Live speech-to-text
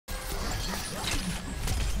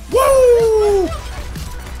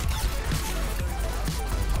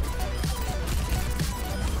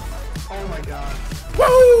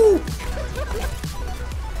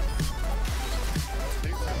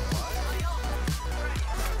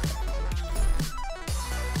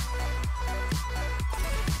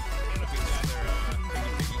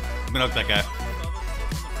I'm gonna hook that guy.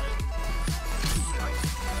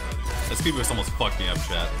 That speed boost almost fucked me up,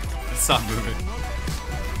 chat. Stop moving.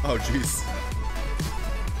 Oh, jeez.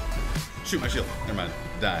 Shoot my shield. Never mind.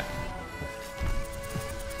 Die.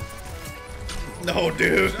 No,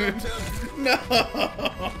 dude. No.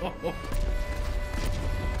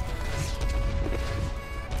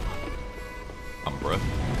 Bruh.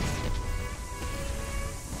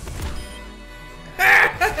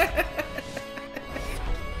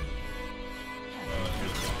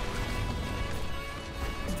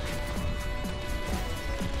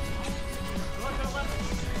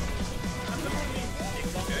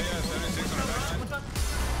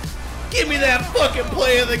 Give me that fucking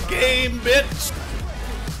play of the game, bitch!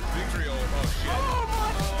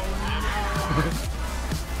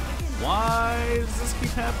 Why does this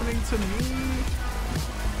keep happening to me?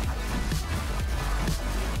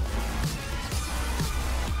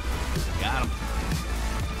 Got him.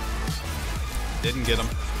 Didn't get him.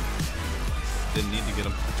 Didn't need to get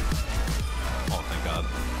him. Oh, thank God.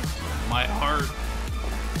 My heart.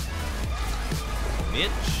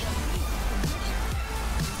 Bitch.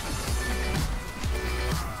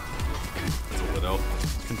 That's a widow.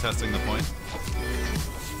 Contesting the point.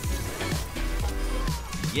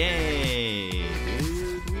 Yay,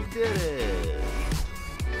 dude. We did it.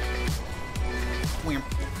 Wham.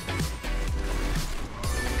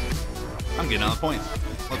 I'm getting on the point.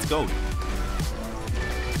 Let's go.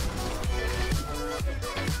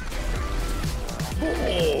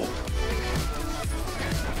 Oh.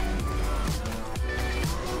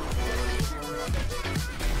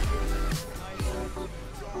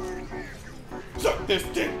 Suck this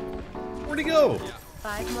dick. Where'd he go?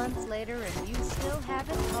 5 months later and you still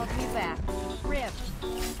haven't called me back. Rip.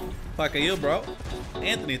 Fuck you, bro.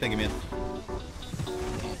 Anthony, thank you, man.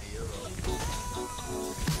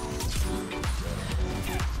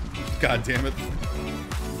 God damn it.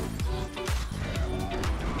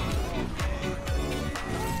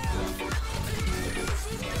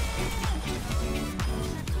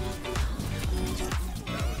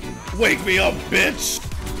 Wake me up, bitch!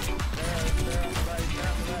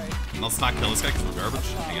 Let's not kill this guy because we're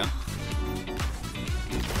garbage. Hang on.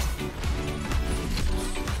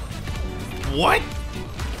 What?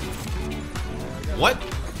 What?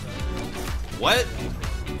 What?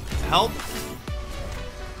 Help?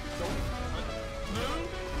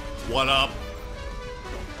 What up?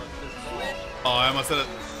 Oh, I almost said it.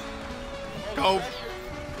 Go.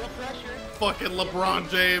 Fucking LeBron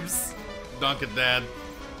James. Dunk it, Dad.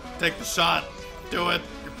 Take the shot. Do it.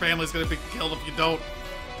 Your family's gonna be killed if you don't.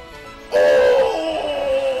 Oh!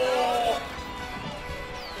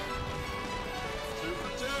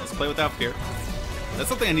 Let's play without fear. That's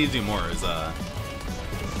something I need to do more is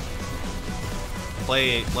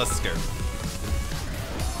play less scared.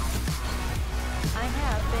 I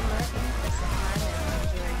have been lurking for some time and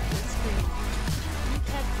enjoyed the stream. You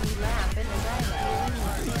kept me laughing as I really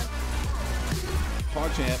was.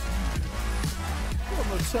 Hog champ. On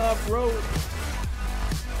the top rope.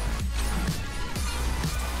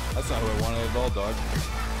 That's not who I wanted at all, dog.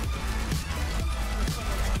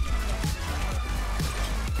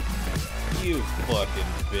 You fucking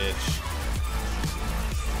bitch.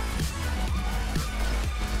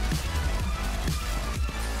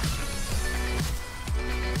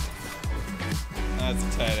 That's a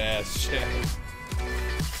tight ass shit.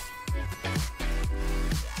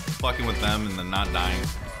 Fucking with them and then not dying.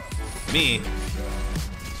 Me?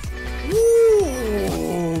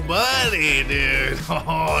 Ooh, buddy, dude.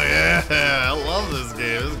 Oh, yeah. I love this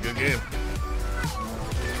game. This is a good game.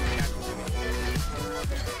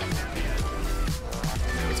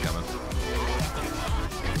 Yeah, it's coming.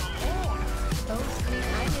 Oh, sweet,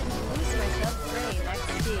 I didn't lose myself. Great,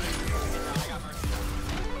 XD.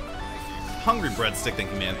 Hungry breadstick, thank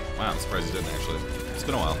you, man. Wow, I'm surprised you didn't, actually. It's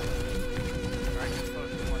been a while.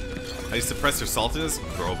 How you suppress your saltiness?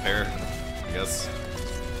 Grow a pair, I guess.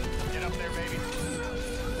 Get up there, baby.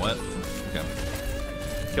 What? Okay.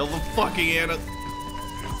 Kill the fucking Anna.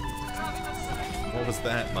 What was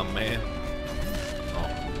that, my man? Oh.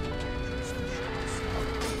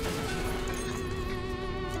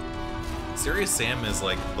 Serious Sam is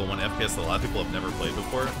like the one FPS that a lot of people have never played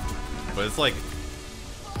before. But it's like...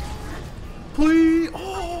 Please!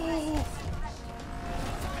 Oh!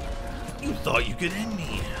 You thought you could end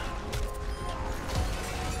me.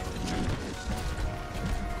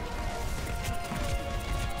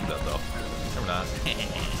 Though. Never not.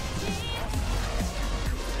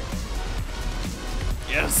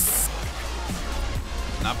 Yes!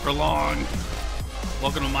 Not for long.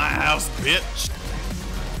 Welcome to my house, bitch.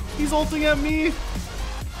 He's ulting at me.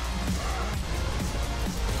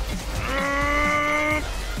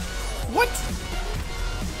 What?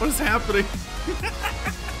 What is happening?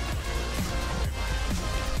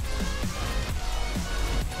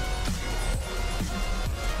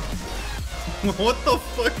 What the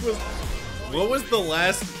fuck was... What was the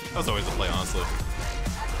last... That was always the play, honestly.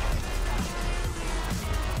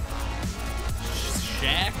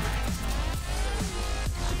 Shaq?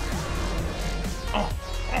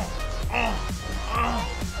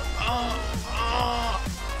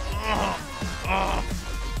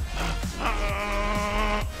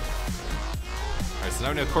 Alright, so now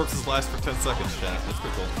we know corpses last for 10 seconds, Shaq. That's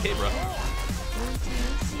pretty cool. Okay, bro.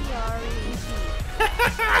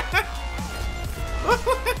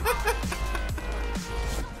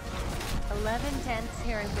 11/10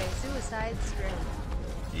 Heron Bay suicide stream.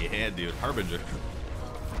 Yeah, dude. Harbinger.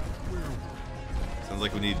 Sounds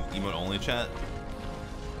like we need emote only chat.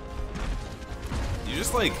 You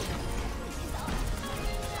just like...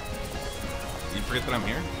 You forget that I'm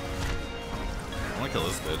here? I wanna kill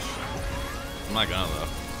this bitch. I'm not gonna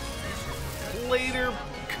though. Later,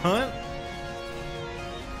 cunt.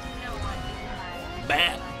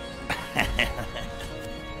 Bat.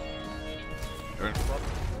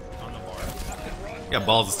 Got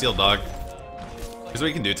balls of steel, dog. Here's what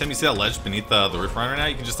you can do. Tim, you see that ledge beneath the roof right now?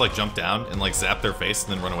 You can just like jump down and like zap their face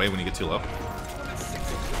and then run away when you get too low.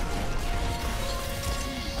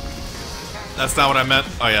 That's not what I meant.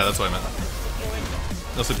 Oh yeah, that's what I meant.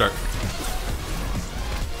 No sleep dark.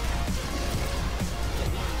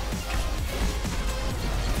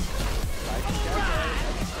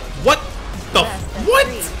 What the what?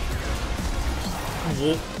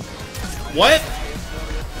 What?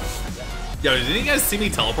 Yo, did you guys see me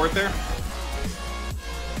teleport there?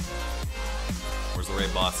 Where's the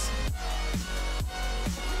raid boss?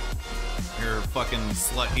 Your fucking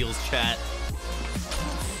slut heels chat.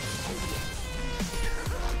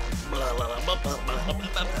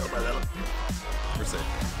 We're safe.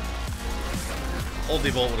 Old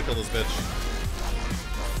D-Bolt would've killed this bitch.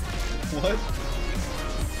 What?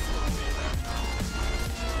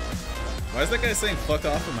 Why is that guy saying fuck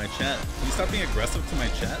off in my chat? Can you stop being aggressive to my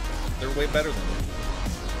chat? They're way better than me.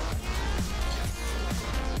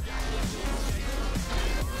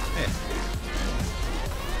 Hey.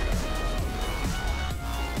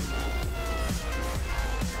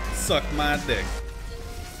 Suck my dick.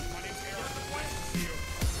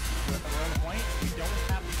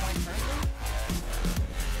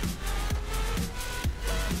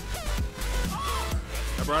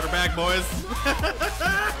 I brought her back, boys.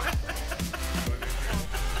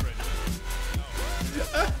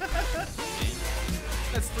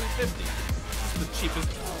 That's $3.50. It's the cheapest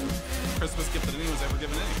Christmas gift that anyone's ever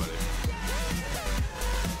given anybody.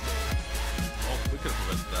 Oh, we could have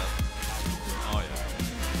prevented that. Oh yeah.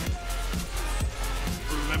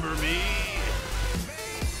 Remember me?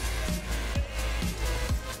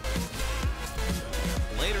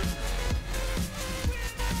 Later.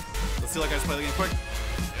 Let's see how guys play the game quick.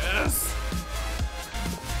 Yes.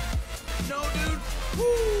 No, dude.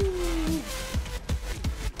 Woo.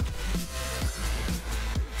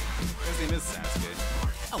 His name is Sasuke.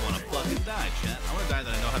 I wanna fucking die, chat. I wanna die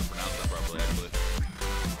that I know how to pronounce that properly, actually.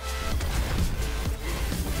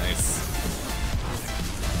 Nice.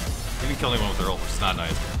 You can kill anyone with Earl, which is not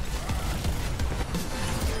nice.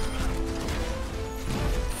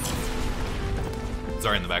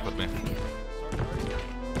 Sorry, in the back with me.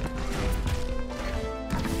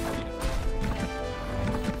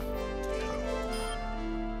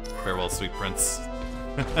 Farewell, sweet prince.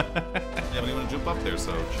 Yeah, but you want to jump up there,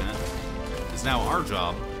 so chat. It's now our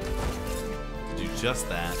job to do just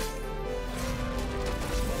that.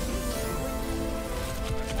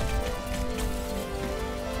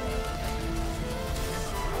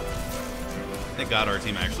 Thank God our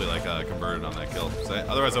team actually like converted on that kill. So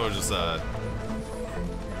otherwise, I would just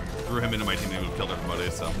threw him into my team and he would have killed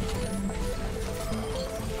everybody. So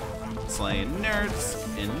slaying nerds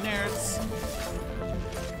and nerds.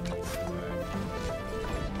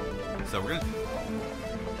 So we're gonna.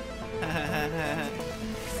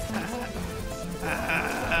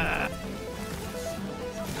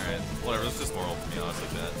 Alright, whatever, it's just moral for me, honestly,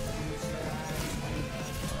 like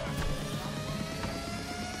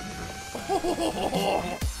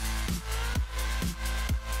that.